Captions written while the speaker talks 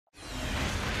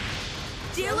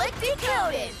Dillick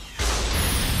Decoded!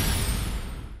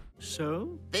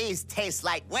 So? These taste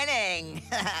like winning!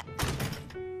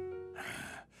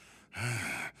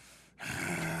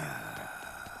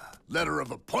 Letter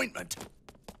of appointment.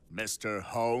 Mr.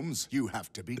 Holmes, you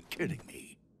have to be kidding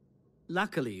me.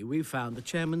 Luckily, we found the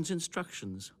chairman's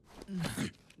instructions.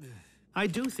 I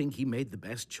do think he made the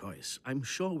best choice. I'm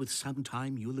sure with some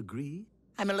time you'll agree.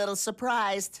 I'm a little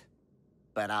surprised,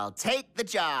 but I'll take the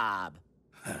job.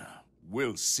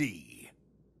 We'll see.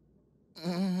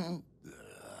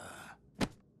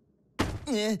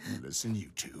 Listen, you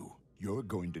two. You're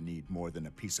going to need more than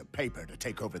a piece of paper to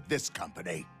take over this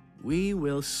company. We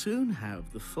will soon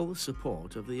have the full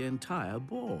support of the entire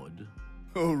board.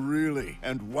 Oh, really?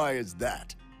 And why is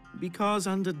that? Because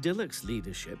under Dillick's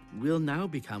leadership, we'll now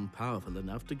become powerful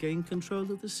enough to gain control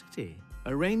of the city.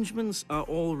 Arrangements are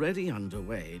already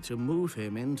underway to move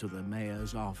him into the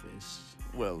mayor's office.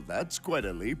 Well, that's quite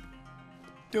a leap.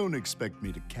 Don't expect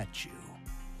me to catch you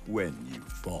when you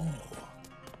fall.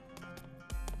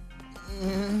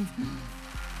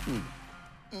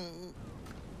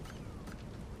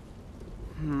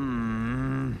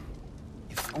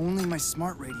 If only my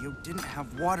smart radio didn't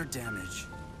have water damage.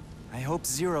 I hope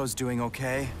Zero's doing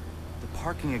okay. The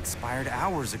parking expired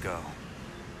hours ago.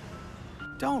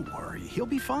 Don't worry, he'll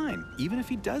be fine. Even if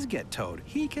he does get towed,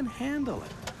 he can handle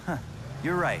it. Huh.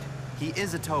 You're right. He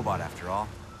is a Tobot after all.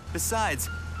 Besides,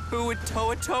 who would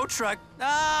tow a tow truck?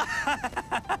 Ah!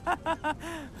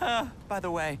 By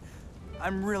the way,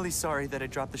 I'm really sorry that I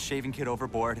dropped the shaving kit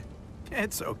overboard.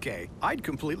 It's okay. I'd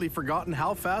completely forgotten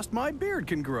how fast my beard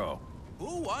can grow.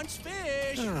 Who wants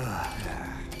fish?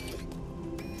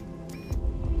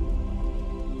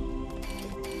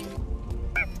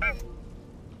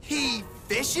 He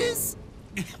fishes?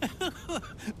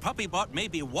 Puppybot may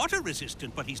be water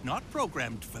resistant, but he's not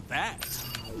programmed for that.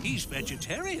 He's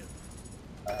vegetarian.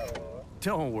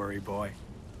 Don't worry, boy.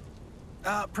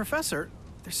 Professor,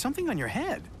 there's something on your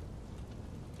head.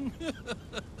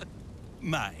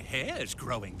 My hair's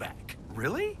growing back.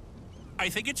 Really? I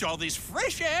think it's all this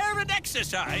fresh air and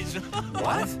exercise.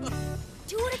 What?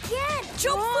 Do it again!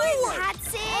 Jump forward!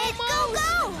 That's it! Go,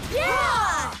 go!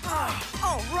 Yeah!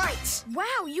 All right!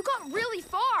 Wow, you got really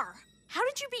far. How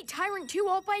did you beat Tyrant 2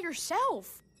 all by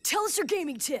yourself? Tell us your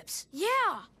gaming tips.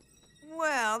 Yeah.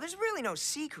 Well, there's really no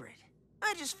secret.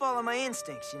 I just follow my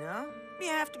instincts, you know? You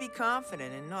have to be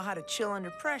confident and know how to chill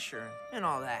under pressure and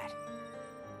all that.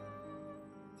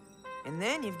 And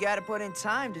then you've got to put in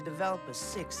time to develop a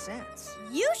sixth sense.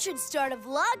 You should start a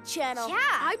vlog channel. Yeah,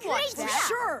 I'd watch that.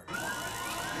 Sure.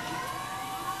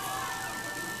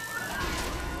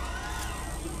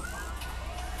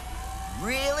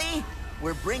 Really?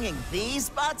 We're bringing these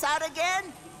bots out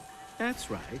again? That's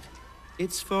right.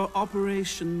 It's for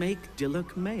Operation Make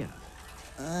Dillick Mayor.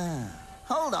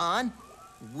 Hold on.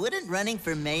 Wouldn't running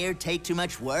for mayor take too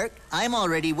much work? I'm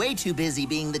already way too busy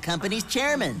being the company's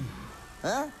chairman.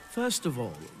 Huh? First of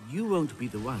all, you won't be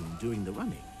the one doing the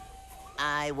running.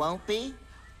 I won't be?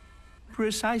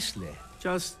 Precisely.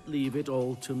 Just leave it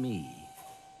all to me.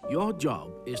 Your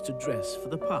job is to dress for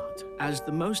the part as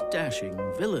the most dashing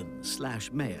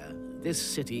villain/mayor this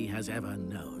city has ever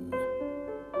known.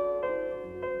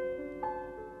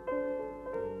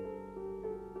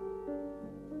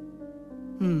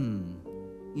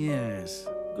 Yes,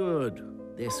 good.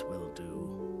 This will do.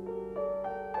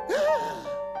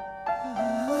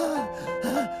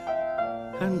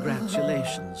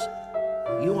 Congratulations.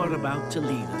 You are about to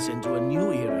lead us into a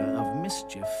new era of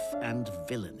mischief and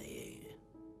villainy.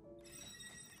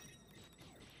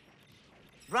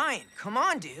 Ryan, come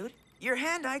on, dude. Your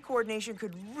hand-eye coordination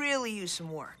could really use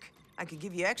some work. I could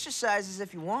give you exercises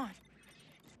if you want.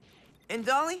 And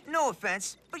Dolly, no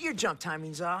offense, but your jump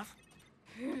timing's off.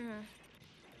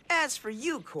 As for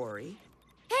you, Kory...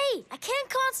 Hey, I can't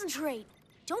concentrate.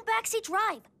 Don't backseat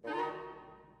drive.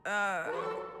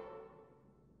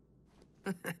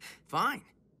 Fine.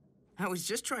 I was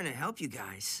just trying to help you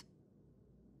guys.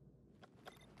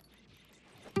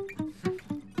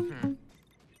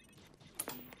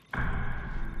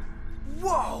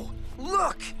 Whoa!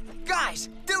 Look! Guys,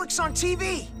 Dillick's on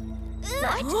TV!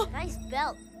 What? Nice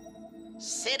belt.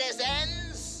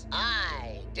 Citizens,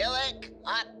 I, Dillick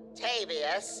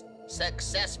Octavius,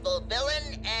 successful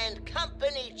villain and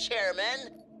company chairman,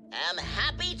 am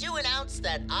happy to announce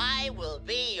that I will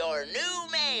be your new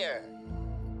mayor.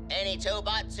 Any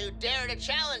Tobots who dare to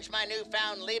challenge my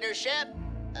newfound leadership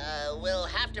will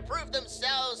have to prove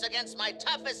themselves against my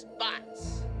toughest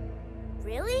bots.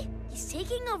 Really? He's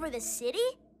taking over the city?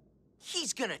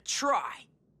 He's gonna try,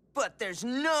 but there's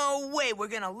no way we're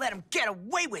gonna let him get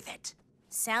away with it.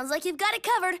 Sounds like you've got it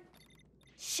covered.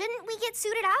 Shouldn't we get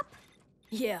suited up?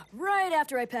 Yeah, right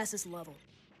after I pass this level.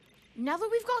 Now that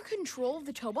we've got control of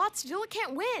the Tobots, Dilla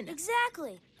can't win.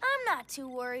 Exactly. I'm not too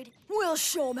worried. We'll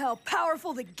show them how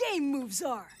powerful the game moves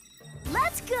are.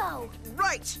 Let's go!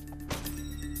 Right!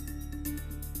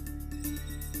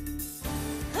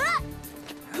 Huh!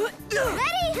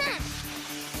 Ready?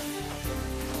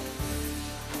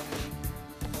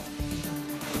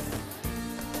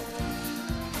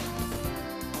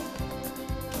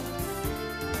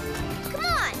 Come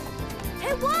on!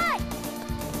 Hey, what?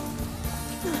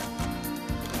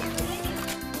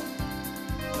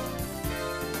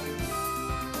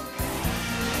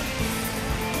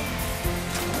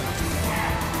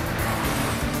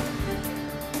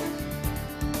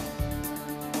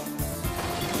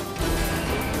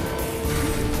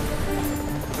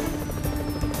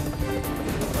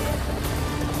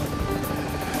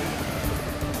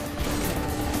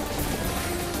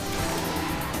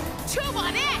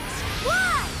 Tobot X!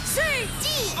 Y! C! D!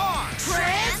 R!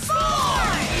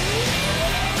 Transform!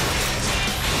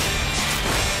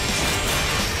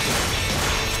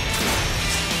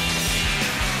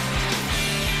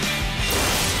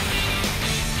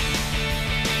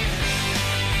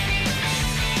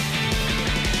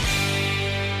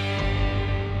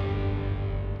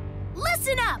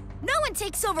 Listen up! No one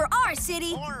takes over our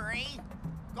city! Kory!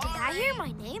 Did I hear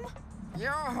my name?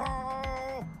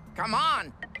 Yo-ho! Come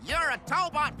on! You're a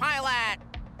Tobot pilot!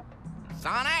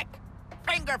 Sonic,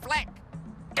 finger flick!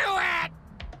 Do it!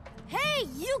 Hey,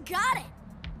 you got it!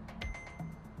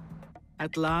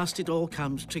 At last, it all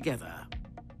comes together.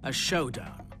 A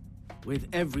showdown, with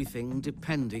everything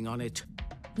depending on it.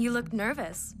 You look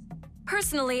nervous.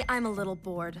 Personally, I'm a little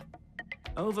bored.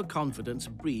 Overconfidence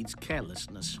breeds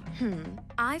carelessness.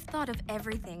 I've thought of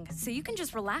everything, so you can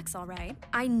just relax, all right?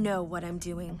 I know what I'm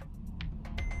doing.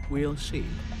 We'll see.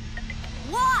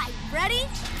 Why? Ready?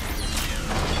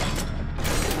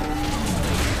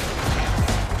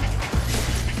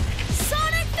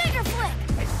 Sonic finger flick!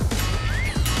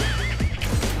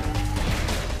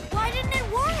 Why didn't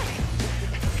it work?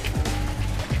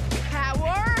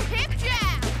 Power, hip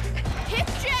jab! Hip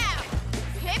jab!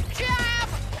 Hip jab!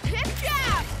 Hip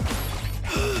jab!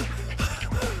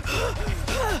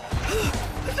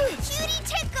 Cutie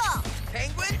tickle!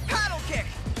 Penguin paddle kick!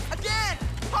 Again!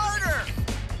 Harder!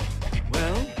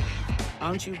 Well,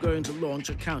 aren't you going to launch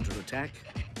a counterattack?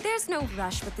 There's no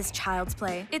rush with this child's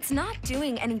play. It's not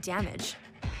doing any damage.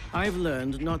 I've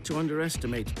learned not to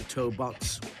underestimate the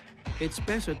Tobots. It's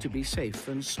better to be safe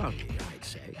than sorry, I'd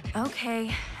say. Okay,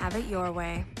 have it your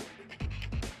way.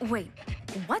 Wait,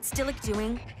 what's Dillick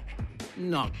doing?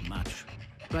 Not much,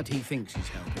 but he thinks he's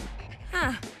helping.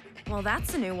 Huh, well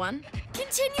that's a new one.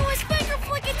 Continuous finger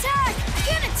flick attack!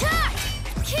 Again attack!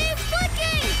 Keep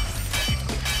flicking!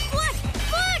 Flick!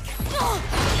 Flick!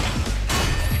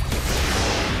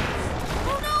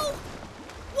 Oh no!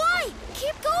 Why?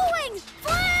 Keep going!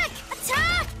 Flick!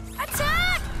 Attack!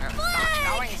 Attack! Not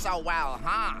Flick! going so well,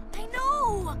 huh? I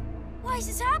know! Why is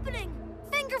this happening?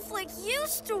 Finger flick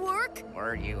used to work.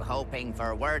 Were you hoping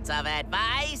for words of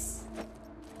advice?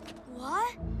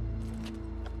 What?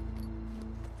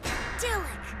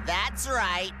 Dillick! That's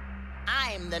right.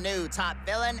 I'm the new top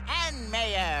villain and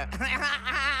mayor.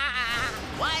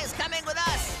 Y's coming with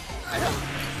us.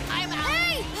 I'm out.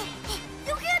 Hey!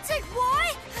 You can't take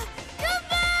Y! Come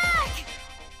back!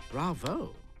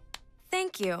 Bravo.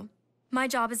 Thank you. My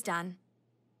job is done.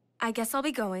 I guess I'll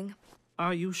be going.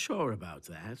 Are you sure about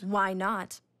that? Why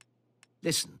not?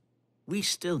 Listen, we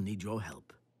still need your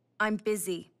help. I'm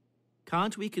busy.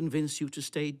 Can't we convince you to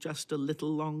stay just a little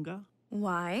longer?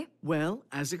 Why? Well,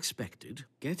 as expected,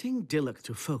 getting Dillick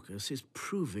to focus is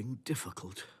proving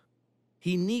difficult.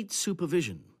 He needs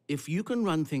supervision. If you can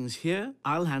run things here,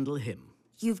 I'll handle him.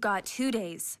 You've got 2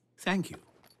 days. Thank you.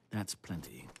 That's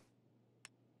plenty.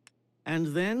 And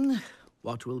then,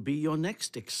 what will be your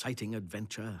next exciting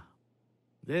adventure?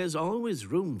 There's always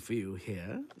room for you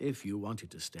here, if you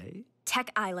wanted to stay.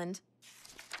 Tech Island.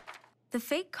 The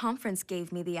fake conference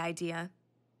gave me the idea.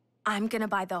 I'm gonna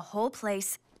buy the whole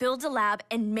place, build a lab,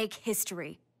 and make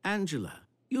history. Angela,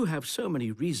 you have so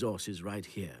many resources right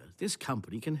here. This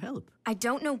company can help. I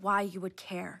don't know why you would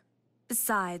care.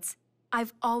 Besides,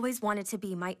 I've always wanted to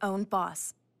be my own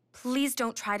boss. Please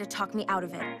don't try to talk me out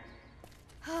of it.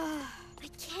 I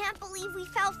can't believe we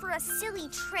fell for a silly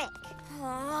trick.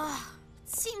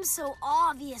 It seems so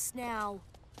obvious now.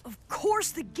 Of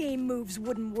course the game moves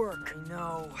wouldn't work. I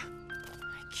know.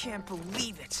 I can't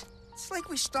believe it. It's like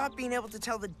we stopped being able to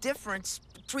tell the difference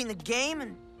between the game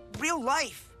and real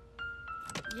life.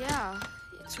 Yeah,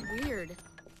 it's weird.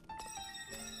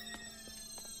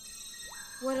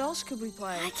 What else could we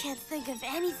play? I can't think of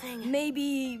anything.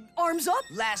 Maybe Arms Up?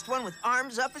 Last one with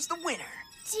arms up is the winner.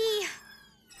 Dee,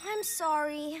 I'm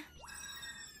sorry.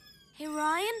 Hey,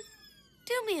 Ryan,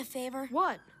 do me a favor.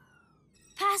 What?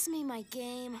 Pass me my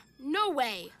game. No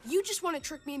way. You just want to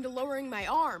trick me into lowering my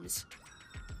arms.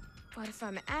 But if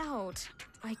I'm out,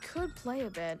 I could play a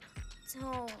bit.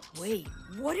 Don't. Wait,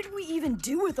 what did we even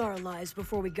do with our lives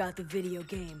before we got the video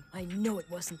game? I know it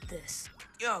wasn't this.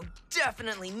 Oh,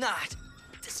 definitely not.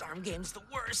 This arm game's the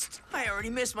worst. I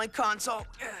already missed my console.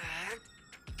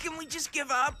 Can we just give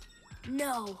up?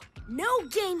 No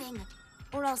gaming,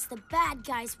 or else the bad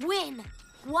guys win.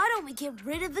 Why don't we get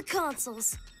rid of the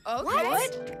consoles? Okay.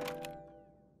 What?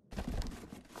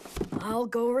 I'll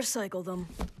go recycle them.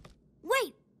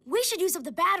 Wait, we should use up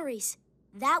the batteries.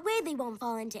 That way they won't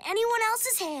fall into anyone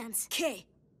else's hands. Okay,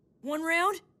 1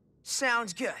 round?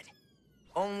 Sounds good.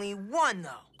 Only one,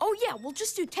 though. Oh yeah, we'll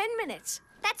just do 10 minutes.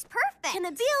 That's perfect. Can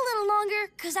it be a little longer?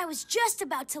 Because I was just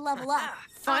about to level up.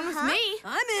 Fine with me.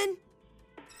 I'm in.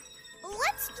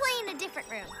 Let's play in a different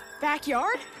room.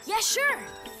 Backyard? Yeah, sure.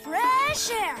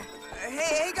 Fresh air.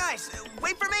 Hey, guys,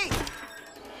 wait for me.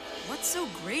 What's so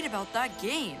great about that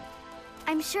game?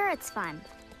 I'm sure it's fun.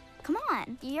 Come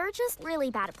on, you're just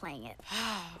really bad at playing it.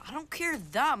 I don't care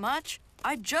that much.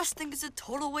 I just think it's a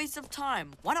total waste of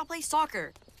time. Why not play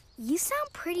soccer? You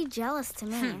sound pretty jealous to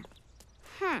me.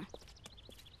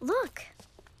 Look,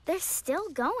 they're still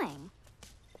going.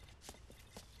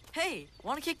 Hey,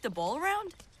 want to kick the ball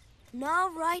around?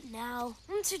 Not right now.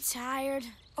 I'm too tired.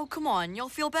 Oh, come on, you'll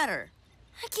feel better.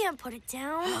 I can't put it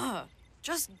down.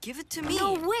 Just give it to me.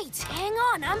 No, wait, hang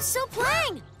on, I'm still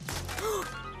playing.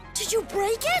 Did you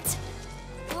break it?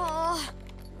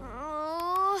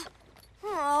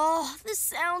 Oh, the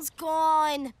sound's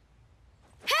gone.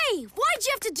 Hey, why'd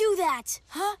you have to do that?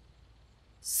 Huh?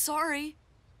 Sorry.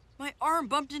 My arm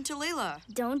bumped into Layla.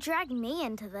 Don't drag me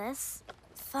into this.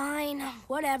 Fine,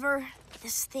 whatever.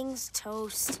 This thing's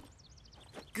toast.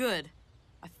 Good.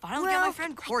 I finally got my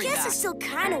friend Kory back. I guess it still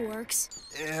kind of works.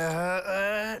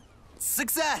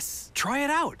 Success! Try it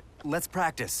out. Let's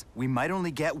practice. We might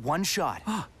only get 1 shot.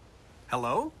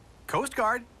 Hello? Coast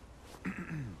Guard?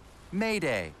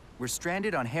 Mayday. We're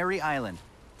stranded on Harry Island.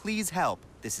 Please help.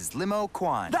 This is Limo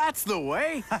Quan. That's the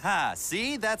way. Haha,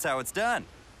 see? That's how it's done.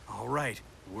 All right,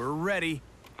 we're ready.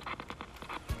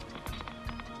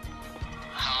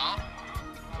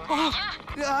 Hello?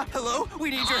 Hello? We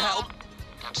need your help.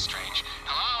 That's strange.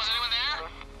 Hello? Is anyone there?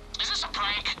 Is this a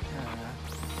prank?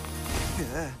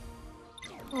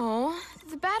 Oh,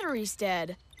 the battery's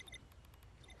dead.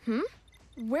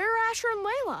 Where are Asher and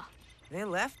Layla? They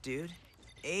left, dude.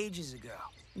 Ages ago.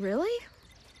 Really?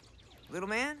 Little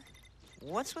man,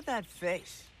 what's with that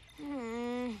face?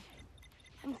 I'm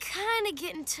kind of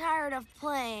getting tired of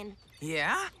playing.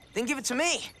 Yeah? Then give it to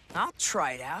me. I'll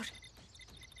try it out.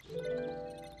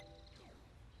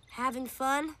 Having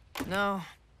fun? No,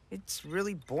 it's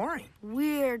really boring.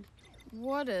 Weird.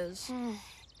 What is?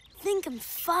 Think I'm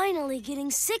finally getting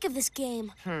sick of this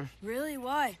game. Really?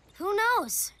 Why? Who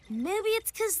knows? Maybe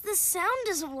it's because the sound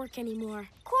doesn't work anymore.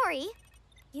 Kory,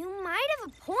 you might have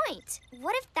a point.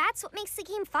 What if that's what makes the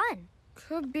game fun?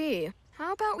 Could be.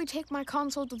 How about we take my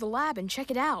console to the lab and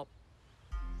check it out?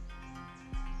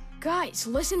 Guys,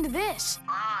 listen to this.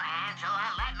 Oh,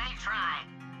 Angela, let me try.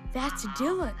 That's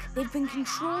idyllic. They've been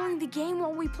controlling the game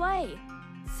while we play.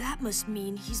 That must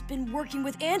mean he's been working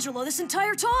with Angela this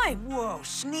entire time. Whoa,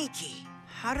 sneaky.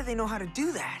 How do they know how to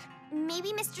do that? Maybe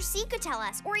Mr. C could tell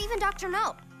us, or even Dr.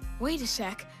 No. Wait a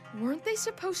sec. Weren't they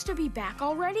supposed to be back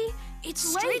already? It's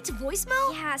Straight late. to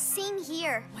voicemail? Yeah, same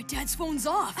here. My dad's phone's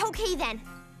off. Okay then,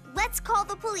 let's call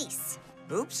the police.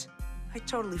 Oops, I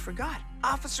totally forgot.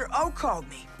 Officer O called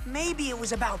me. Maybe it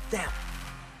was about them.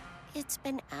 It's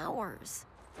been hours.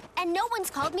 And no one's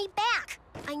called me back.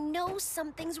 I know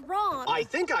something's wrong. I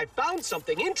think I found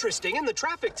something interesting in the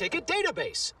traffic ticket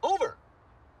database. Over.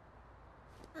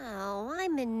 Oh,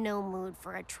 I'm in no mood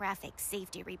for a traffic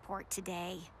safety report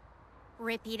today.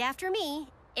 Repeat after me.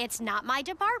 It's not my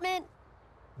department.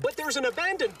 But there's an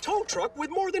abandoned tow truck with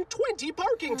more than 20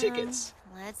 parking tickets.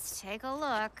 Let's take a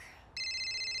look.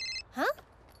 Huh?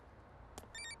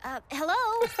 Hello?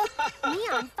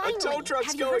 Neon, finally. A tow truck's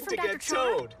Have you heard going from to Dr. get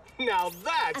Char? towed. Now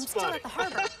that's I'm still funny. at the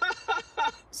harbor.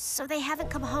 So they haven't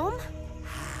come home?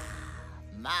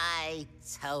 My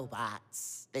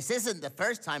Tobots. This isn't the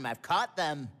first time I've caught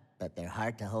them, but they're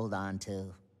hard to hold on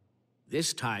to.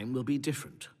 This time will be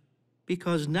different,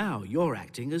 because now you're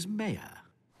acting as mayor.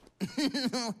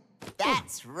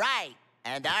 That's right.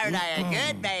 And aren't I a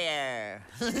good mayor?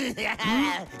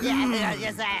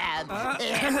 Yes, I am.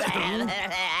 Yes,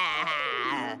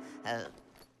 I am.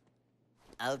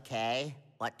 Okay,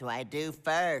 what do I do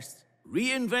first?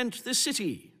 Reinvent the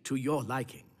city to your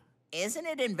liking. Isn't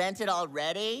it invented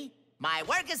already? My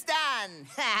work is done!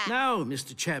 Now,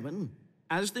 Mr. Chairman,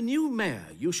 as the new mayor,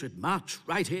 you should march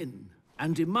right in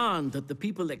and demand that the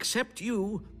people accept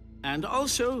you and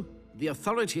also the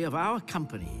authority of our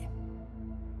company.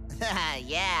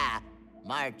 Yeah,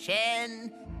 march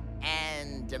in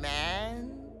and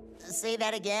demand. Say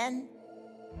that again?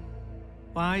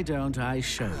 Why don't I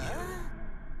show you?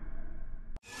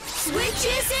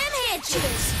 Switches and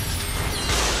hitches!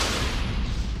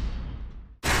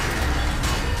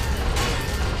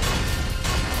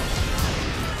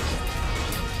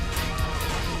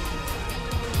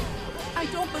 I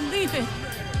don't believe it!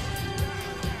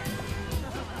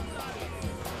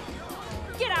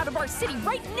 Get out of our city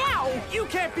right now! You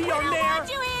can't be our mayor!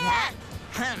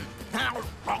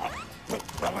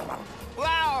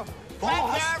 Wow! Boss,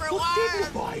 Thank you, look everyone!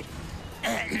 dignified.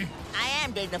 I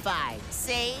am dignified.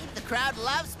 See? The crowd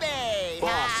loves me!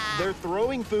 Boss, they're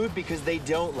throwing food because they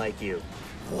don't like you.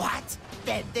 What?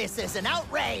 Then this is an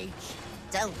outrage!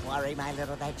 Don't worry, my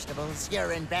little vegetables.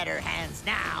 You're in better hands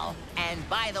now. And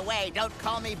by the way, don't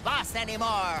call me boss anymore.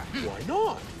 Why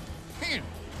not?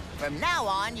 From now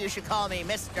on, you should call me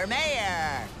Mr.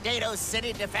 Mayor, Dato's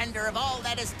city defender of all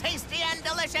that is tasty and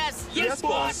delicious. Yes,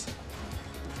 boss.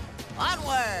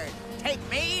 Onward! Take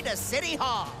me to City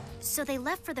Hall. So they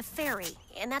left for the ferry,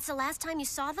 and that's the last time you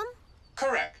saw them?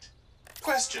 Correct.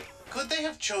 Question, could they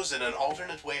have chosen an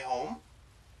alternate way home?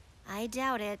 I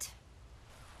doubt it.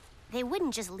 They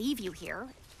wouldn't just leave you here,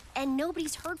 and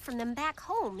nobody's heard from them back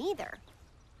home either.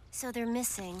 So they're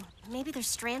missing. Maybe they're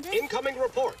stranded? Incoming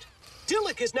report.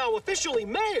 Dillick is now officially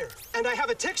mayor. And I have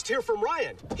a text here from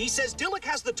Ryan. He says Dillick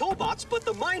has the Tobots, but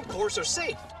the mind cores are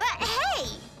safe. But hey!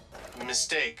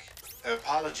 Mistake.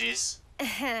 Apologies.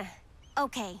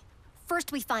 Okay.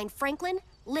 First we find Franklin,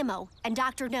 Limo, and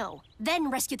Dr. No.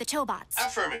 Then rescue the Tobots.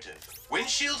 Affirmative.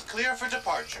 Windshield clear for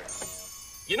departure.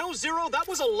 You know, Zero, that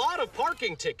was a lot of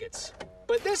parking tickets.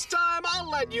 But this time, I'll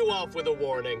let you off with a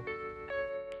warning.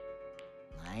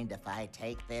 Mind if I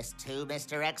take this too,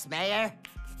 Mr. Ex-Mayor?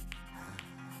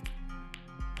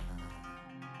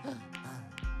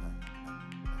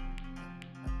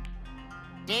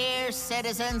 Dear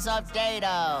citizens of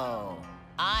Dato,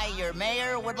 I, your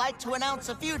mayor, would like to announce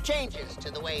a few changes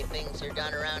to the way things are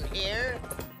done around here.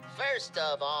 First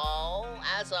of all,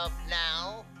 as of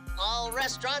now, all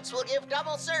restaurants will give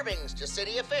double servings to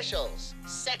city officials.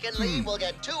 Secondly, we'll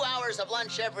get 2 hours of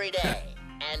lunch every day.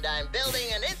 And I'm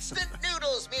building an instant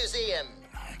noodles museum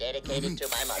dedicated to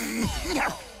my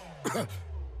mother.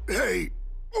 Hey,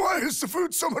 why is the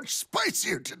food so much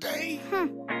spicier today?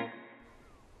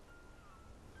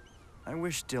 I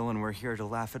wish Dylan were here to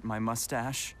laugh at my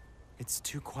mustache. It's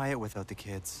too quiet without the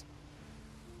kids.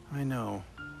 I know.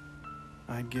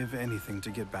 I'd give anything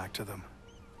to get back to them.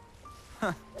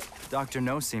 Huh. Dr.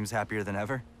 No seems happier than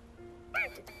ever.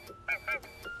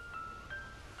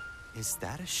 Is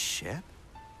that a ship?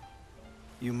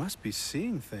 You must be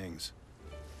seeing things.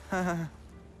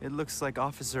 It looks like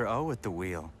Officer O at the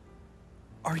wheel.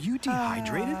 Are you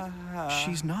dehydrated?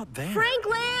 She's not there.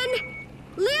 Franklin!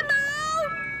 Limo!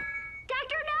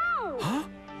 Dr. No! Huh?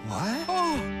 What?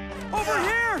 Oh! Over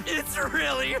here! It's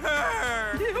really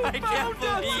her! I can't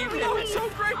believe it! It's so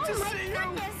great to see you!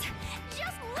 Goodness.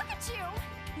 Just look at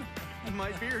you!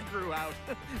 My beard grew out.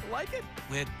 Like it?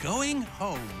 We're going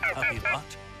home, puppy lot.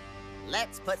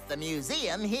 Let's put the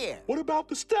museum here. What about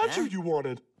the statue you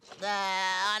wanted?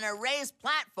 On a raised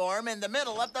platform in the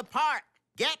middle of the park.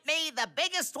 Get me the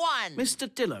biggest one. Mr.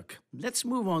 Dillock, let's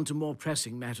move on to more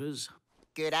pressing matters.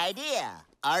 Good idea.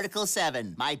 Article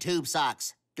 7, my tube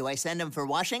socks. Do I send them for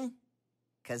washing?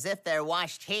 'Cause if they're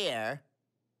washed here,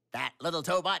 that little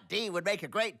Tobot D would make a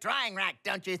great drying rack,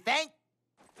 don't you think?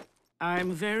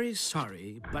 I'm very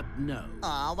sorry, but no.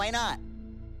 Aw, why not?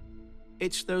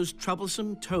 It's those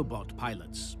troublesome Tobot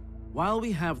pilots. While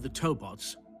we have the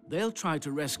Tobots, they'll try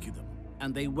to rescue them,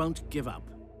 and they won't give up.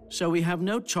 So we have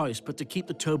no choice but to keep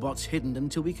the Tobots hidden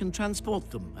until we can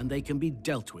transport them and they can be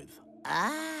dealt with.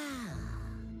 Ah.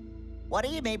 What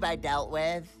do you mean by dealt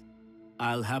with?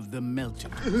 I'll have them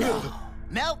melted.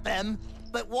 Melt them?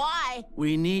 But why?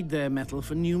 We need their metal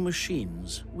for new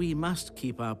machines. We must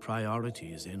keep our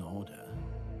priorities in order.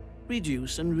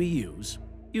 Reduce and reuse.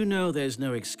 You know there's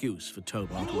no excuse for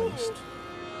Tobot waste.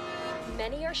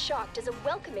 Many are shocked as a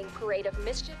welcoming parade of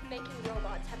mischief-making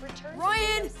robots have returned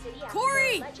Ryan! to the city after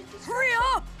Kory! their alleged Hurry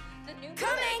destruction. up! The new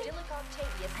Coming! Dillick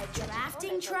Octavius has yet to Drafting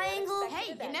comment on the triangle? unexpected Hey,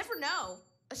 you event. never know.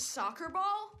 A soccer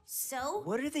ball? So?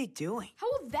 What are they doing? How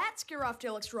will that scare off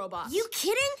Dillick's robots? You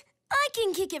kidding? I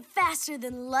can kick it faster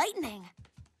than lightning.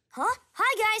 Huh?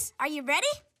 Hi, guys. Are you ready?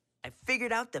 I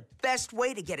figured out the best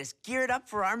way to get us geared up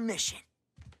for our mission.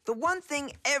 The one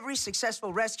thing every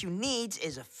successful rescue needs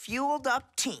is a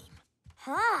fueled-up team.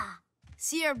 Huh.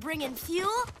 So you're bringing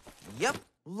fuel? Yep,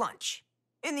 lunch.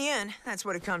 In the end, that's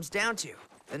what it comes down to.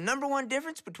 The #1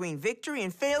 difference between victory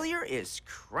and failure is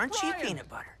crunchy peanut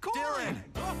butter. Dylan!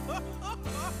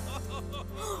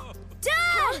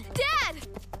 Dad! Dad!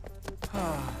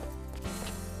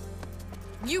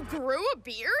 You grew a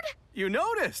beard? You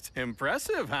noticed.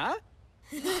 Impressive, huh?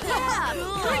 Yeah!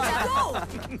 Let's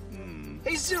go!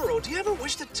 Hey, Zero, do you ever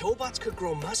wish that Tobots could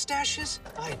grow mustaches?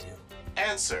 I do.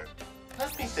 Answer.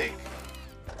 Let me think.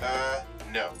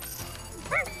 No.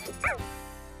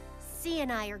 C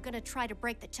and I are gonna try to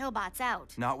break the Tobots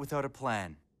out. Not without a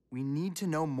plan. We need to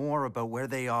know more about where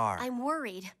they are. I'm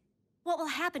worried. What will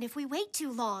happen if we wait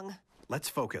too long? Let's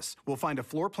focus. We'll find a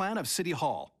floor plan of City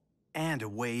Hall and a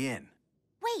way in.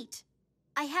 Wait.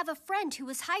 I have a friend who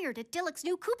was hired at Dillick's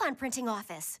new coupon printing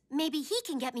office. Maybe he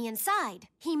can get me inside.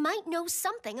 He might know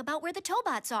something about where the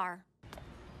Tobots are.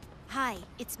 Hi,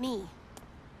 it's me.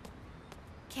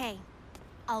 Okay.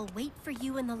 I'll wait for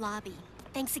you in the lobby.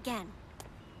 Thanks again.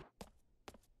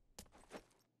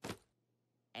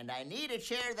 And I need a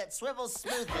chair that swivels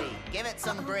smoothly. Give it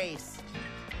some grace.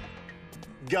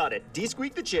 Got it.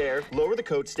 De-squeak the chair, lower the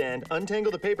coat stand,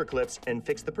 untangle the paper clips, and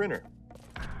fix the printer.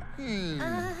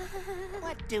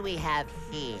 What do we have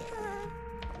here?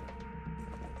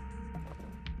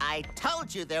 I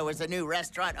told you there was a new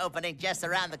restaurant opening just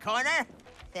around the corner.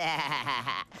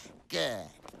 Good.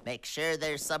 Make sure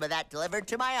there's some of that delivered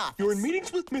to my office. You're in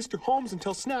meetings with Mr. Holmes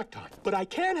until snack time, but I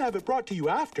can have it brought to you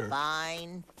after.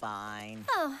 Fine, fine.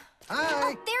 Oh.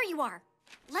 Hi. Oh, there you are.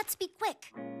 Let's be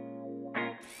quick.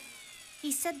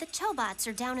 He said the Tobots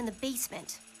are down in the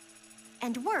basement.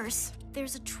 And worse,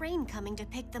 there's a train coming to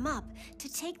pick them up, to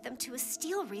take them to a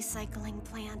steel recycling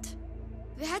plant.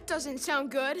 That doesn't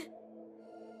sound good.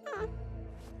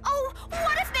 Oh,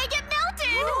 what if they get melted?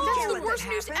 That's the worst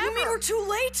news ever. You mean we're too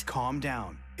late? Calm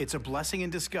down. It's a blessing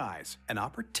in disguise, an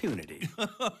opportunity.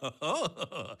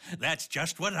 That's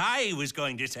just what I was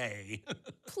going to say.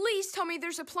 Please tell me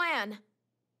there's a plan.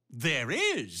 There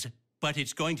is, but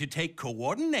it's going to take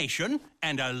coordination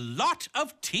and a lot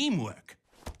of teamwork.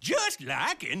 Just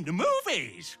like in the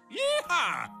movies.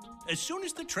 Yeah! As soon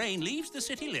as the train leaves the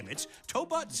city limits,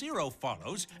 Tobot 0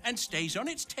 follows and stays on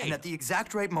its tail. And at the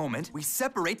exact right moment, we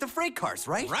separate the freight cars,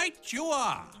 right? Right you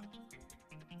are.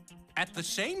 At the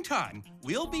same time,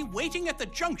 we'll be waiting at the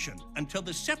junction until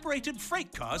the separated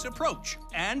freight cars approach,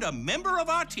 and a member of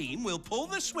our team will pull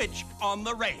the switch on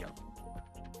the rail.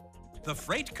 The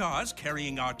freight cars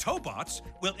carrying our Tobots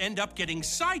will end up getting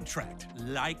sidetracked,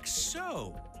 like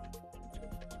so.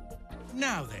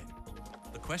 Now then,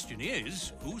 the question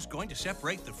is, who's going to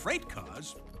separate the freight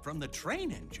cars from the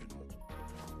train engine?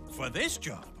 For this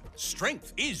job,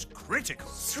 strength is critical.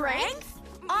 Strength?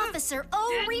 Officer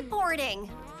O reporting.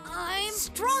 I'm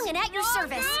strong and at your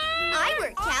service. I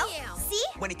work out. See?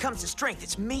 When it comes to strength,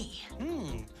 it's me.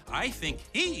 I think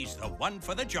he's the one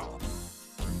for the job.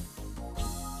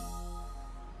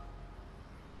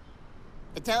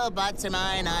 The Tobots are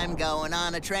mine. I'm going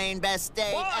on a train. Best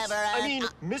day ever.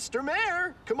 Mr.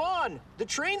 Mayor, come on. The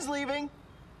train's leaving.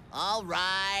 All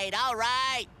right, all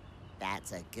right.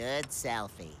 That's a good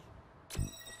selfie.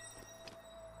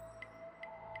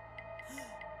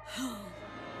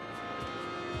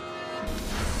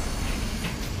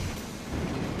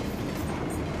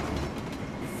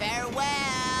 Farewell.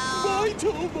 Bye,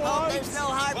 Tobots. Hope there's no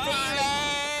hard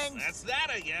feelings. That's that,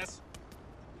 I guess.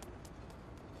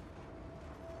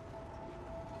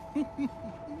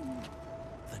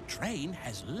 The train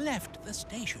has left the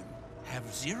station. Have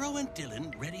Zero and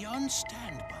Dylan ready on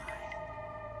standby.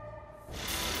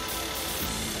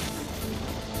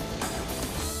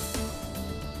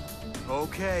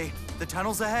 Okay, the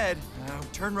tunnel's ahead.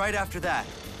 Turn right after that.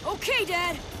 Okay,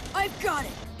 Dad. I've got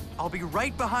it. I'll be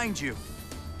right behind you.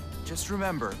 Just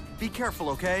remember, be careful,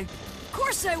 okay? Of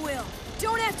course I will.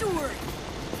 Don't have to worry.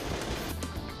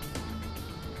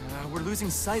 We're losing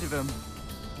sight of him.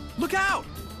 Look out!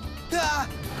 Ah!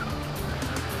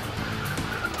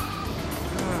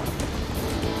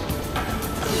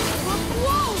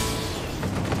 Whoa!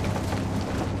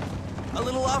 A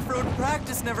little off-road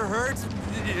practice never hurts.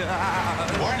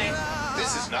 Warning,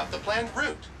 this is not the planned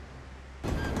route.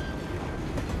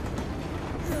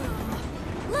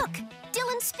 Look,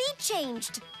 Dylan's speed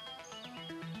changed.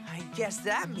 I guess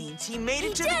that means he made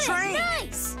it to did the train.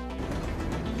 Nice!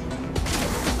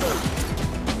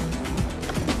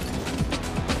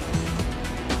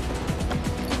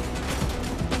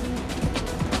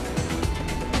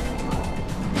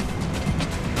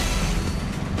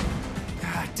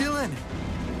 Dylan!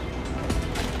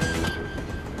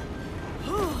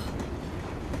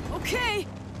 Okay,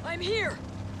 I'm here.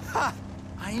 Ha!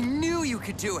 I knew you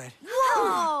could do it!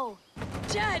 Whoa!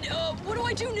 Dad, what do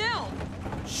I do now?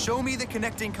 Show me the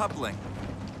connecting coupling.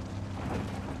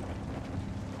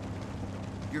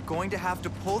 You're going to have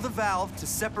to pull the valve to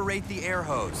separate the air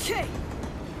hose. Okay.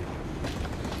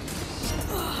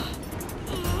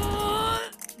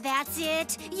 That's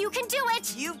it. You can do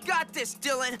it. You've got this,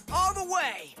 Dylan, all the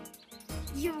way.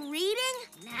 You're reading?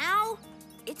 Now?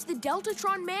 It's the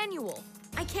Deltatron manual.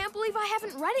 I can't believe I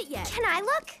haven't read it yet. Can I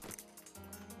look?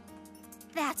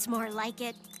 That's more like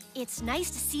it. It's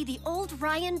nice to see the old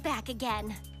Ryan back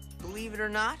again. Believe it or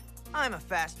not, I'm a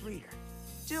fast reader.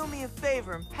 Do me a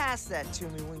favor and pass that to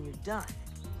me when you're done.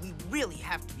 We really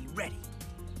have to be ready.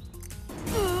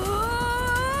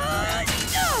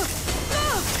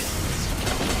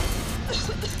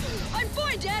 I'm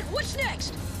fine, Dad. What's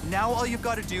next? Now all you've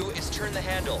got to do is turn the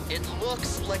handle. It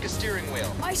looks like a steering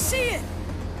wheel. I see it.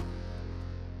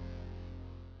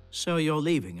 So you're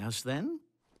leaving us then?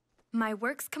 My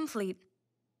work's complete.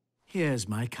 Here's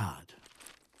my card.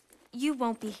 You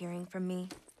won't be hearing from me.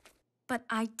 But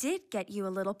I did get you a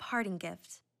little parting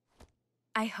gift.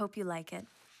 I hope you like it.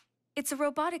 It's a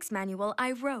robotics manual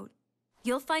I wrote.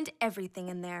 You'll find everything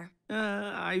in there.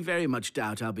 I very much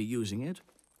doubt I'll be using it.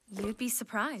 You'd be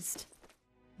surprised.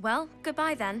 Well,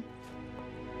 goodbye then.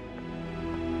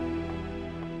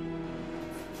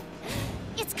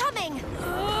 It's coming!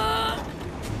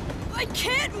 I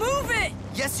can't move it!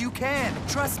 Yes, you can.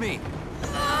 Trust me. The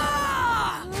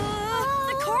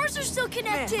cars are still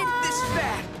connected. Man, this is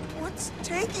bad. What's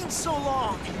taking so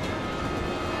long?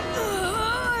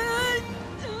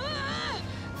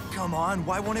 Come on,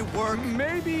 why won't it work?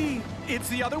 Maybe it's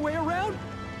the other way around?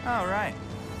 All right.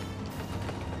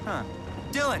 Huh.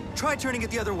 Dylan, try turning it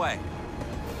the other way.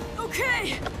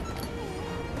 Okay.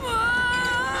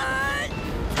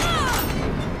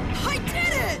 I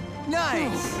did it!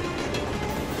 Nice!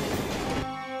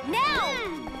 Now!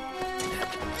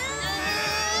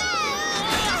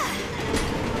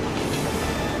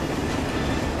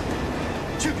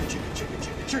 Chicka chicka chicka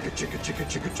chicka chicka chicka chicka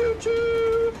chicka choo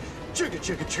choo. Chicka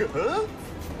chicka chicka. Huh?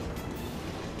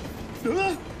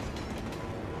 Huh?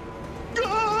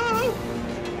 Go!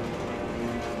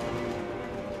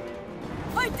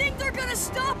 I think they're gonna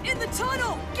stop in the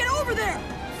tunnel. Get over there.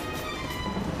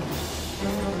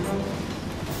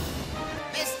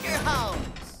 Mr.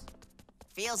 Holmes!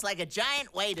 Feels like a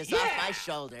giant weight is off my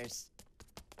shoulders.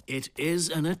 It is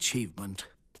an achievement.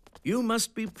 You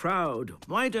must be proud.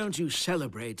 Why don't you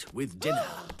celebrate with dinner?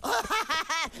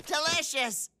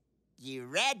 Delicious! You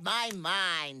read my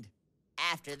mind.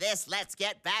 After this, let's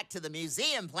get back to the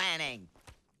museum planning.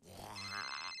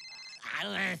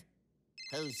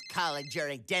 Who's calling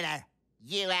during dinner?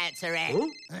 You answer it.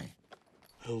 Huh?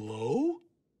 Hello?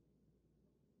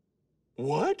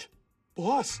 What?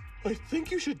 Boss, I think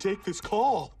you should take this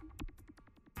call.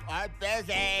 I'm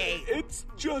busy. It's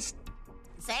just...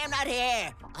 Say I'm not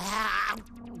here.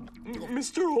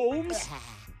 Mr. Holmes?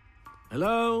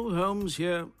 Hello, Holmes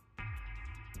here.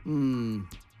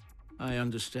 I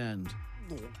understand.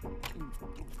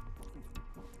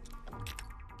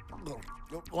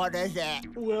 What is it?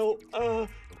 Well,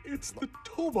 it's the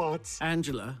Tobots.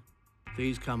 Angela,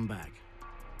 please come back.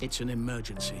 It's an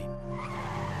emergency.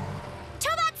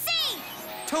 Tobot C!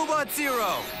 Tobot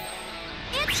Zero!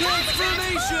 It's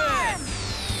Transformation!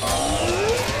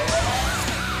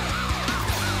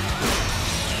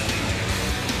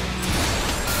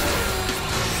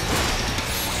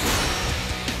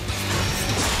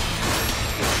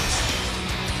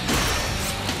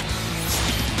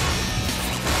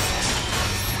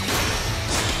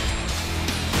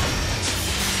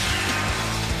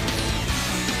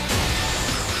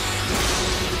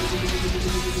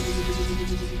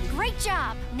 Great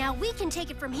job! Now we can take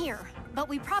it from here, but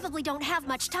we probably don't have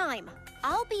much time.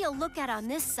 I'll be a lookout on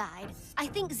this side. I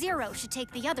think Zero should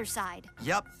take the other side.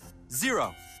 Yup.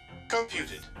 Zero.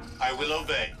 Computed. I will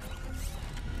obey.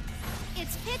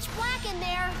 It's pitch black in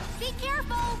there. Be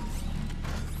careful!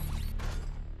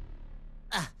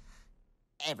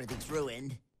 Everything's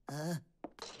ruined.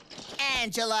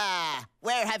 Angela!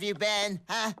 Where have you been,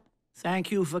 huh?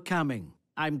 Thank you for coming.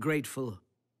 I'm grateful.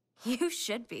 You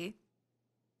should be.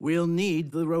 We'll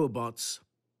need the robots.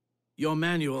 Your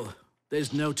manual.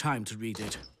 There's no time to read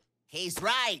it. He's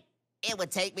right. It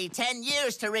would take me 10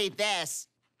 years to read this.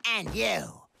 And you.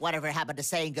 Whatever happened to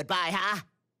saying goodbye, huh?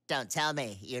 Don't tell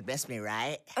me. You'd miss me,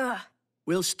 right?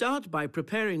 We'll start by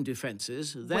preparing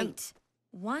defenses, then... Wait.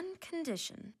 One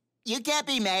condition. You can't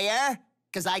be mayor,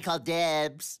 because I call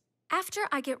dibs. After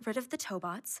I get rid of the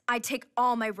Tobots, I take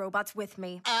all my robots with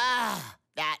me. Ah,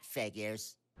 that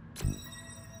figures.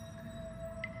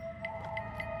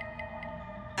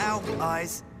 Ow,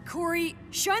 eyes. Kory,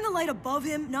 shine the light above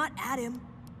him, not at him.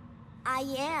 I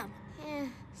am.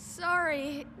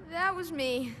 Sorry, that was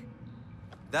me.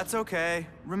 That's okay.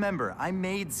 Remember, I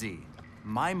made Z.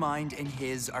 My mind and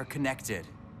his are connected.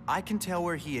 I can tell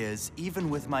where he is, even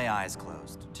with my eyes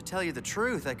closed. To tell you the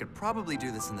truth, I could probably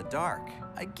do this in the dark.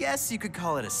 I guess you could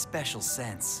call it a special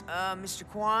sense. Mr.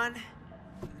 Kwan,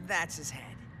 that's his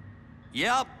head.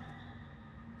 Yep.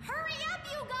 Hurry up,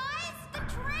 you guys! The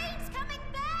train's coming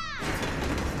back!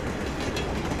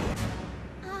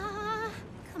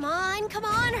 Come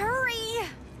on, hurry!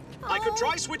 I could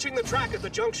try switching the track at the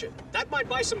junction. That might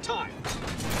buy some time.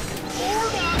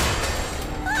 Forward up!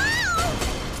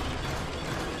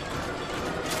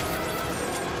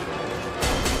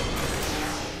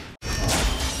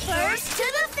 First to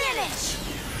the finish!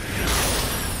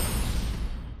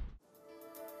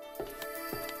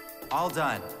 All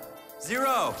done.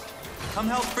 Zero, come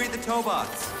help free the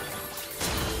Tobots.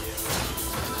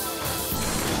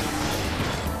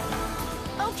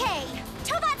 Okay,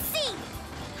 Tobot C!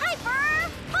 Hyper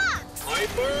Fox!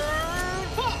 Hyper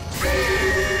Fox!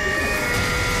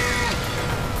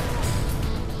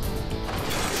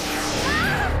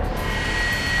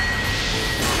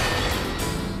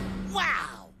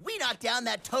 Wow! We knocked down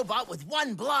that Tobot with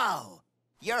one blow.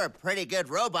 You're a pretty good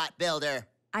robot builder.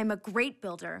 I'm a great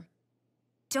builder.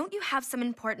 Don't you have some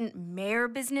important mayor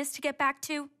business to get back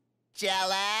to?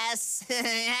 Jealous?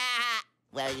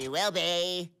 Well, you will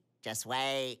be. Just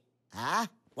wait. Huh?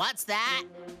 What's that?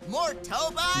 More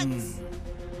Tobots?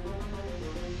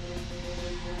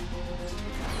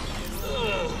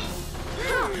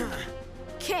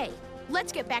 Okay,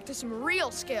 let's get back to some real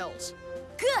skills.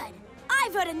 Good.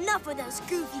 I've had enough of those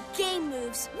goofy game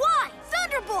moves. Why?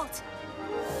 Thunderbolt!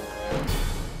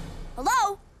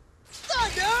 Hello?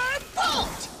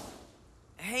 Thunderbolt!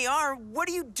 Hey, R, what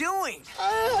are you doing?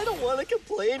 I don't want to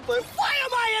complain, but why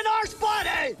am I in our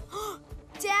spotty?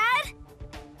 Dad?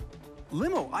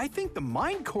 Limo, I think the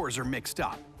mind cores are mixed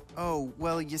up. Oh,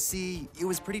 well, you see, it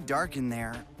was pretty dark in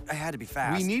there. I had to be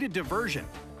fast. We need a diversion.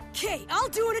 Okay, I'll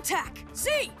do an attack.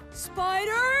 Z!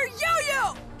 Spider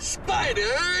Yo-Yo!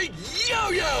 Spider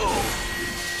Yo-Yo!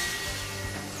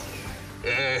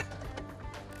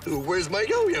 Where's my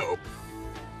yo-yo?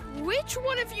 Which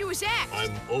one of you is X?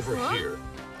 I'm over here.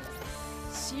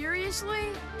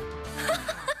 Seriously?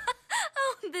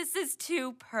 Oh, this is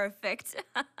too perfect.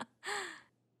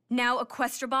 Now,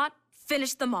 Equestrobot,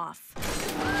 finish them off.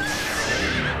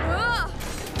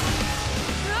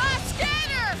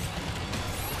 Scanner!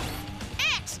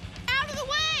 X, out of the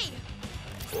way!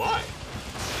 Why?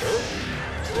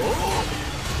 Oh.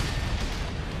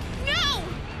 No!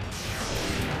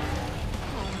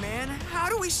 Oh, man, how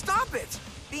do we stop it?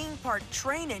 Being part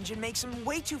train engine makes him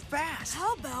way too fast.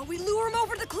 How about we lure him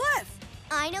over the cliff?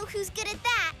 I know who's good at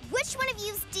that. Which one of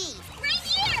you's D? Right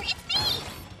here! It's me!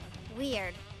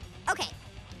 Weird. Okay,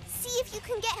 see if you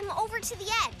can get him over to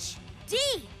the edge. D,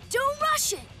 don't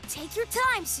rush it. Take your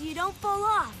time so you don't fall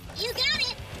off. You got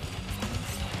it!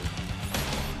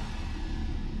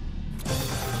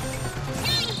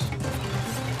 Hey!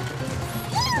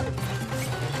 Woo!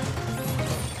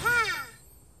 Ha!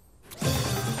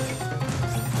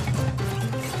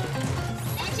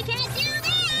 Bet you can't do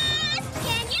this!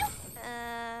 Can you?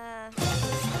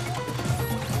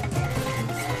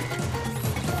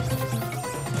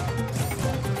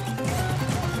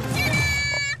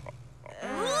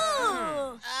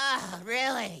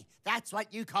 Really? That's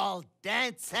what you call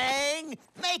dancing?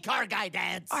 Make our guy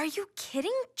dance. Are you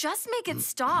kidding? Just make it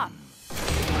stop.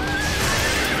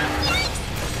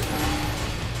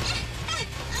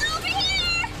 Over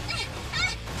here!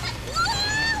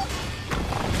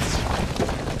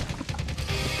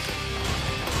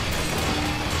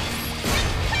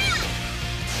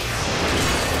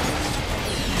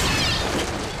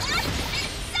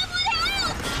 Someone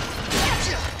help!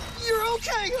 You're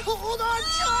okay. Hold on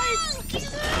tight.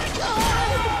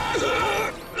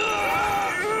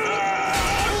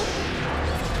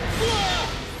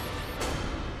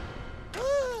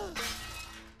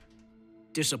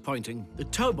 Disappointing. The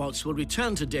Tobots will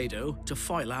return to Dado to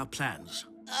foil our plans.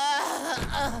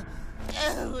 It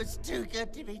was too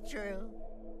good to be true.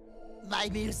 My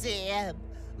museum,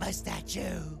 my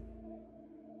statue.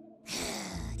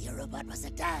 Your robot was a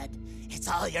dud. It's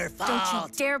all your fault.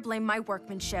 Don't you dare blame my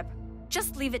workmanship.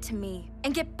 Just leave it to me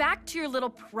and get back to your little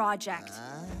project.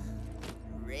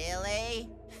 Really?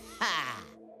 Ha!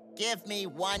 Give me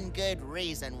one good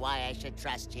reason why I should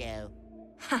trust you.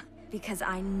 because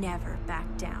I never back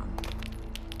down.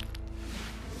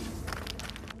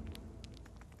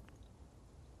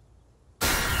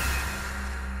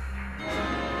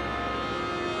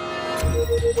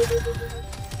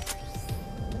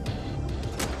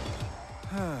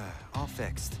 All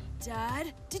fixed.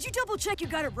 Dad, did you double check you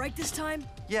got it right this time?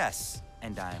 Yes,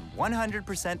 and I'm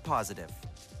 100% positive.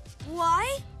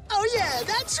 Why? Oh yeah,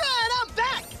 that's right, I'm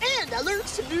back! And I learned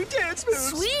some new dance moves!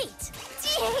 Sweet!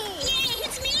 Yay,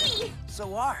 it's me! So,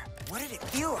 what did it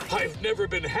feel like? I've never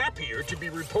been happier to be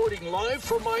reporting live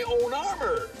from my own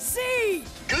armor. See!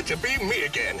 Good to be me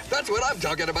again. That's what I'm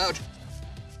talking about.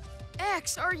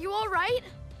 X, are you all right?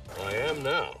 I am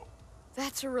now.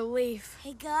 That's a relief.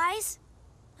 Hey, guys.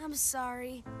 I'm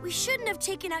sorry. We shouldn't have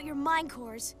taken out your mind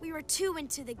cores. We were too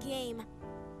into the game.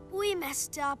 We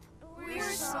messed up. We're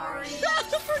sorry.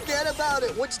 Forget about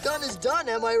it. What's done is done,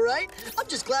 am I right? I'm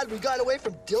just glad we got away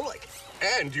from Dillick.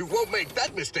 And you won't make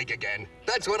that mistake again.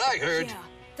 That's what I heard. Yeah,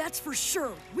 that's for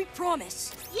sure. We promise.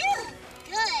 Phew!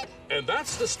 Good. And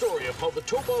that's the story of how the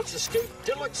Tobots escaped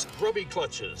Dillick's grubby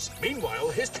clutches. Meanwhile,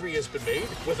 history has been made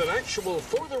with an actual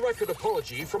for-the-record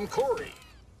apology from Kory.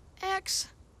 X,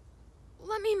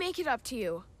 let me make it up to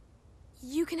you.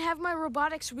 You can have my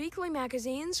Robotics Weekly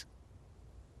magazines.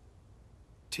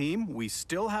 Team, we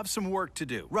still have some work to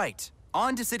do. Right.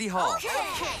 On to City Hall. Okay.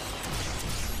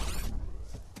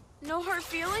 No hard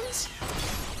feelings?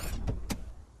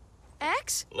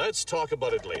 X? Let's talk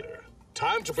about it later.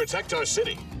 Time to protect our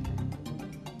city.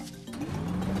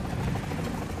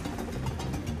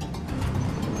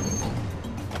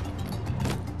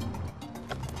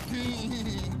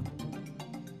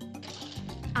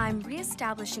 I'm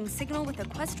re-establishing signal with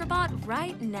Equestrobot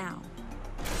right now.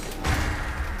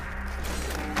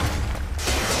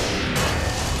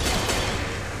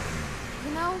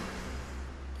 You know,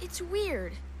 it's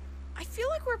weird. I feel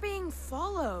like we're being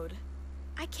followed.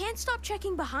 I can't stop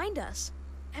checking behind us.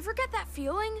 Ever get that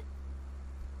feeling?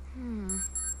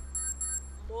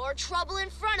 More trouble in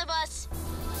front of us.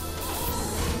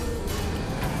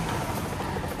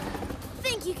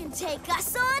 Think you can take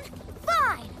us on?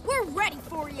 Fine, we're ready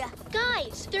for you.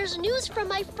 Guys, there's news from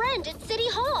my friend at City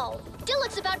Hall.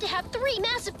 Dillick's about to have 3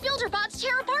 massive builder bots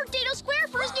tear apart Dado Square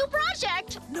for his new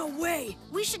project. No way.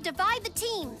 We should divide the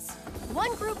teams.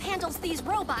 One group handles these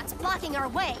robots blocking our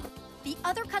way. The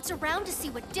other cuts around to see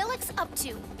what Dillick's up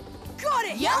to. Got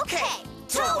it! Okay.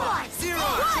 2, 1, 0,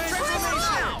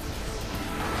 transformation!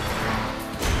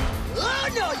 Oh,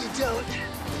 no, you don't.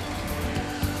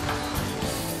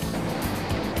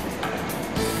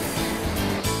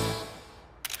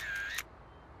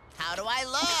 How do I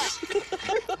look?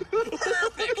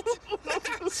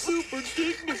 Perfect! Super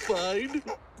dignified.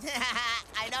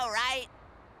 I know, right?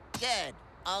 Good.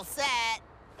 All set.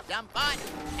 Jump bot,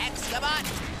 Excabot,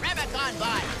 Remicon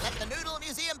bot. Let the Noodle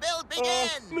Museum build begin.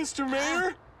 Mr.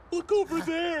 Mayor, look over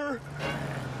there.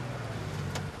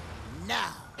 No,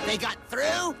 they got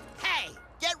through? Hey,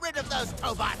 get rid of those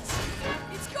Tobots.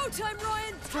 It's go time,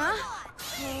 Ryan. Huh?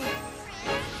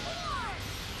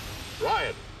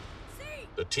 Ryan,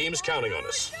 the team's counting on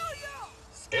us.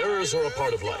 Errors are a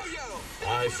part of life.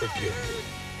 I forgive you.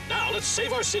 Now, let's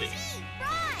save our city.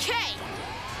 K!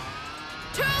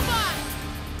 Tobot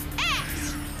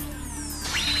X!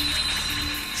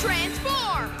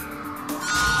 Transform!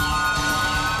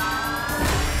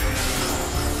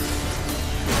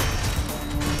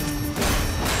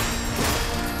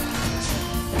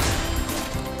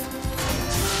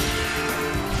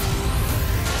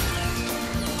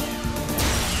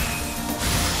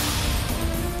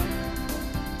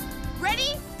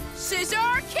 Ready?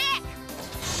 Scissor kick!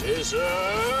 Scissor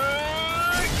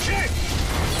kick!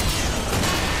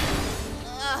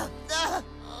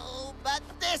 Oh, but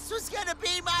this was gonna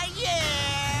be my year!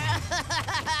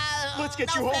 Let's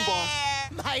get you home, boss.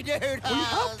 My noodles! We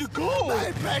have to go!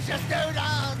 My precious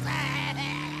noodles!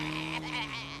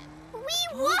 We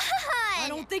won! I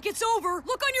don't think it's over.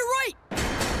 Look on your right.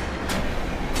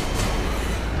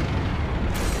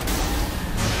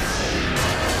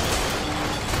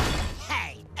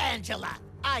 Hey, Angela!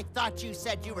 I thought you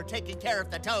said you were taking care of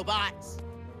the Tobots.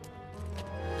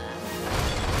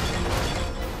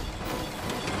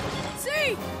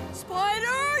 See?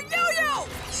 Spider yo-yo!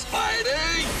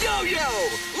 Spider yo-yo!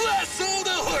 Lasso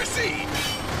the horsey!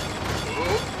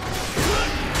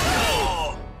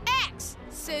 X!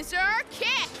 Scissor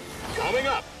kick! Coming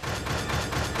up!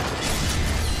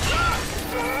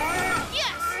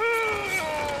 Yes!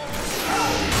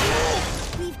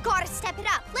 We've got to step it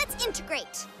up. Let's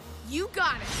integrate. You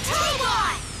got it!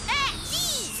 Tobot! X!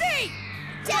 C!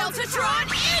 Deltatron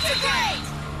integrate!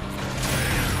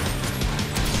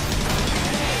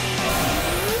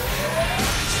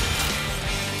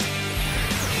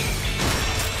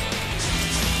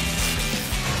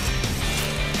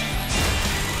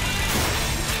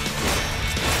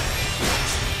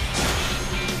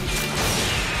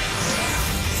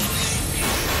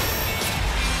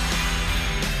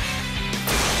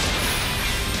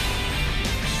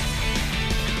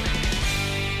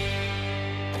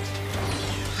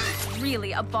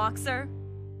 really a boxer?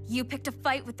 You picked a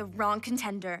fight with the wrong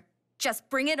contender. Just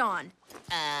bring it on.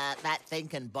 That thing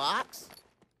can box?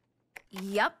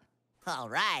 Yep. All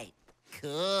right.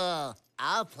 Cool.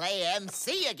 I'll play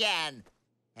MC again.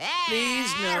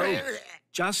 Please, no.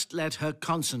 Just let her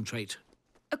concentrate.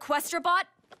 Equestrobot,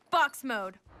 box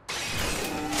mode.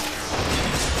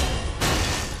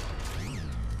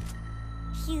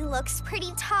 He looks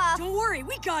pretty tough. Don't worry,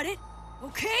 we got it.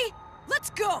 Okay, let's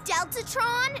go.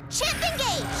 Deltatron, chip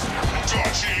engage.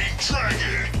 Dodging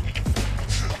dragon.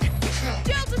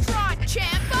 Deltatron,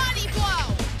 champ body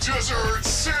blow. Desert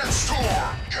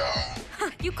sandstorm.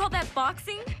 You call that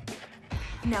boxing?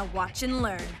 Now watch and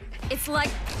learn. It's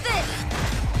like this.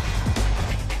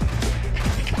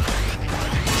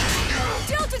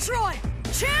 Deltatron,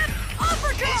 champ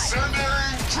uppercut.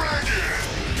 Ascending dragon.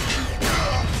 No!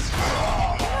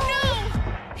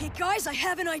 Hey guys, I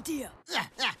have an idea.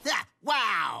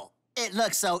 Wow! It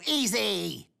looks so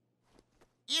easy.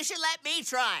 You should let me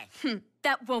try.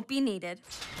 That won't be needed.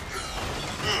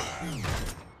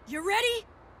 You ready?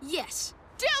 Yes.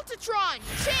 Deltatron,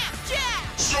 champ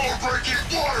jab.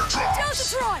 Soul-breaking water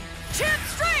drops. Deltatron, champ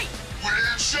straight.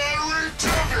 Wind-shattering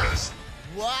tempest.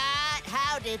 What?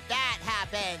 How did that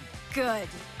happen? Good.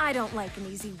 I don't like an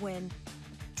easy win.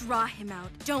 Draw him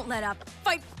out. Don't let up.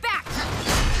 Fight back!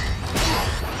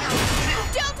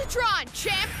 Deltatron,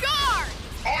 champ guard.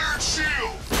 Iron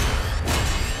shield.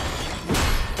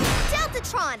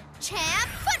 Deltatron, champ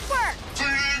footwork.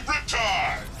 Fleeting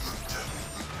riptide.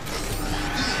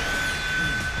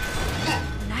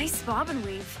 Nice bob and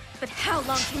weave. But how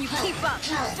long can you keep up?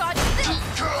 Dodge this!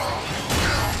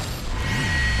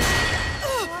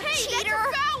 Hey, Cheater. that's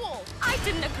a foul. I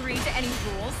didn't agree to any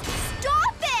rules.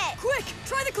 Stop it! Quick,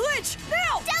 try the clinch,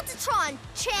 now! Deltatron,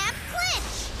 champ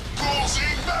clinch.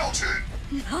 Closing mountain.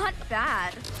 Not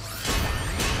bad.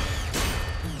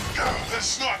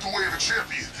 That's not the way of a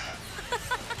champion.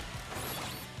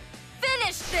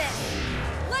 Finish this!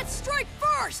 Let's strike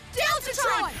first!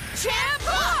 Deltatron, champ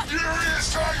up!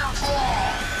 Furious Tiger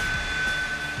Claw.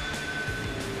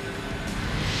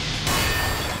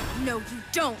 No, you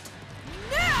don't.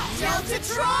 Now!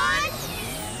 Deltatron,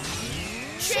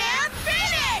 champ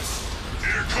finish!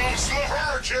 Here comes the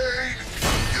hurricane.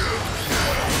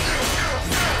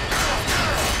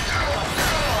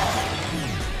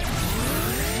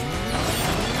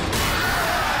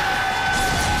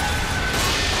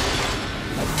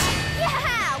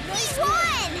 Yeah, we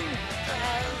won!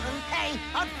 Hey,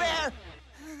 unfair!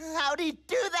 How'd he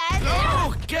do that?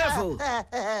 Oh, careful!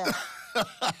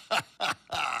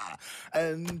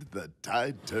 And the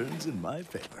tide turns in my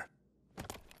favor.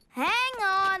 Hang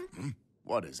on.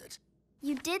 What is it?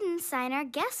 You didn't sign our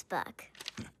guest book.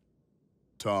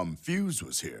 Tom Fuse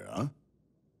was here, huh?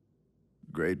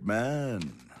 Great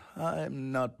man.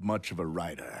 I'm not much of a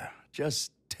writer.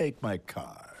 Just take my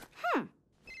car.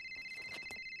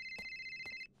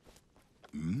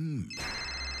 Chairman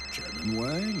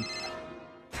Wang.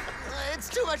 It's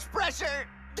too much pressure.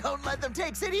 Don't let them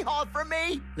take City Hall from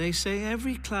me. They say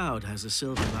every cloud has a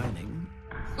silver lining.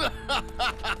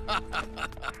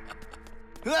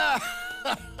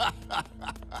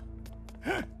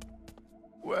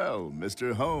 Well,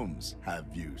 Mr. Holmes, have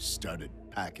you started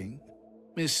packing?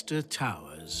 Mr.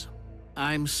 Towers,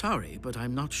 I'm sorry, but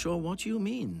I'm not sure what you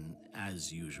mean,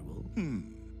 as usual.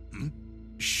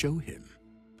 Show him.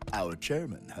 Our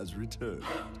chairman has returned.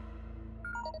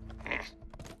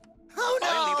 Oh, no!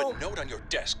 I leave a note on your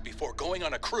desk before going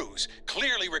on a cruise,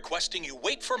 clearly requesting you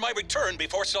wait for my return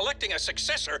before selecting a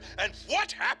successor, and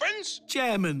what happens?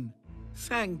 Chairman,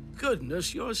 thank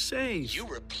goodness you're safe. You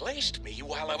replaced me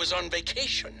while I was on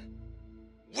vacation.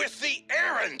 With the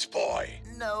errand boy!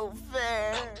 No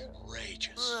fair.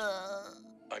 Outrageous.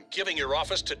 I'm giving your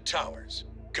office to Towers.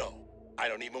 Go. I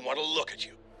don't even want to look at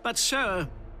you. But, sir,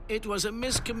 it was a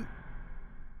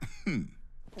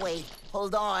Wait,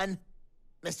 hold on.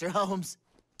 Mr. Holmes,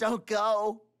 don't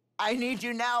go. I need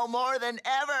you now more than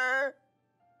ever.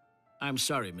 I'm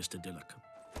sorry, Mr. Dillock.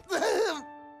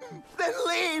 Then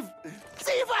leave.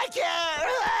 See if I care.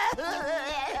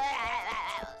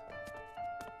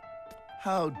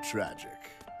 How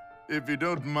tragic. If you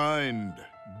don't mind,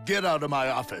 get out of my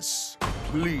office,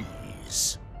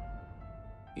 please.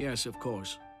 Yes, of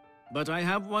course. But I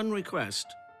have one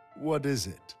request. What is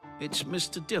it? It's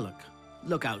Mr. Dillock.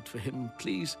 Look out for him,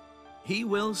 please. He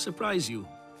will surprise you.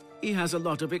 He has a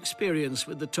lot of experience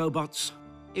with the Tobots.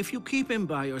 If you keep him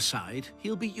by your side,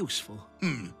 he'll be useful.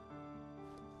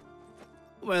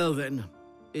 Well then,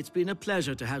 it's been a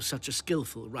pleasure to have such a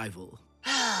skillful rival.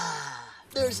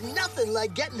 There's nothing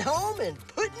like getting home and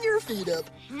putting your feet up.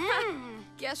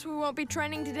 Guess we won't be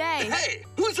training today. Hey,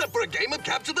 who's up for a game of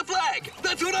capture the flag?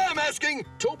 That's what I'm asking.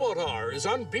 Tobot R is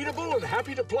unbeatable and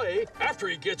happy to play after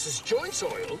he gets his joints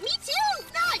oiled. Me too!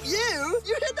 Not you!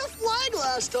 You hit the flag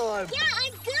last time! Yeah,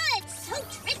 I'm good! So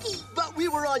tricky! But we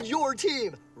were on your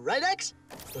team, right, X?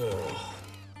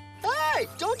 Hey,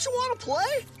 don't you want to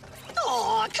play?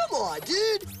 Aw, come on,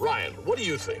 dude! Ryan, what do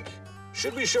you think?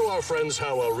 Should we show our friends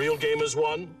how a real game is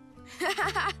won?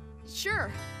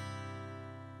 Sure.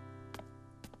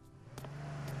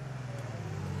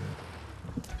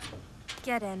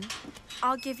 Get in.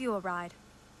 I'll give you a ride.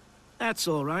 That's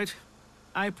all right.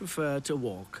 I prefer to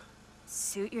walk.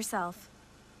 Suit yourself.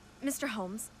 Mr.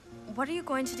 Holmes, what are you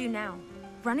going to do now?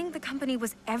 Running the company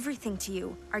was everything to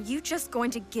you. Are you just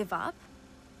going to give up?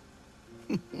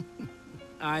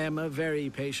 I am a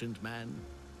very patient man.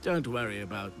 Don't worry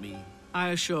about me. I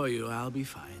assure you I'll be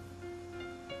fine.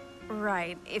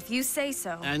 Right, if you say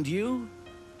so. And you?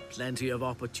 Plenty of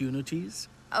opportunities?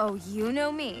 Oh, you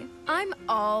know me. I'm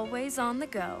always on the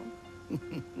go.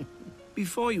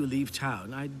 Before you leave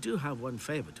town, I do have one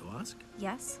favor to ask.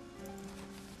 Yes?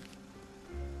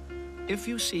 If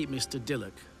you see Mr.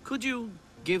 Dillock, could you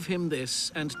give him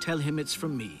this and tell him it's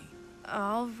from me?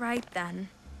 All right, then.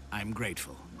 I'm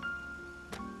grateful.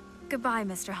 Goodbye,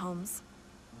 Mr. Holmes.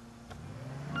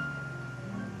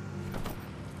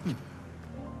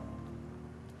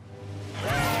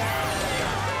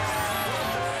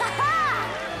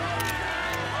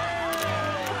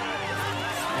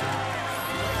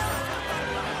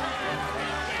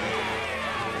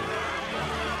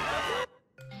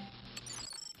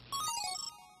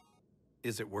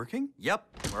 Is it working? Yep,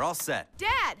 we're all set.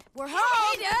 Dad, we're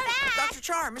home. Hey, Dad! Dr.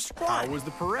 Char, Mr. Kory. How was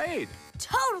the parade?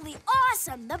 Totally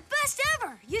awesome! The best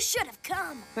ever! You should have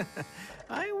come.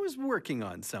 I was working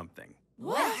on something.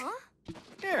 What?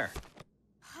 Here.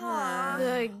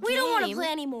 We don't want to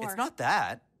play anymore. It's not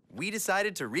that. We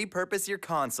decided to repurpose your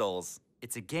consoles.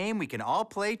 It's a game we can all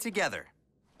play together.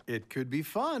 It could be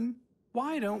fun.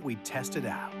 Why don't we test it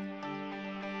out?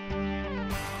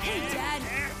 Hey, Dad,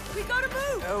 we gotta move.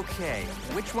 Okay,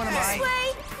 which one am This I?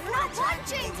 way. We're not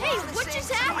watching. Hey, what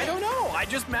just happened? I don't know. I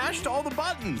just mashed all the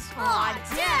buttons. Aw,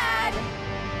 Dad.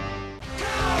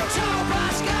 Go,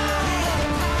 Tobots, go!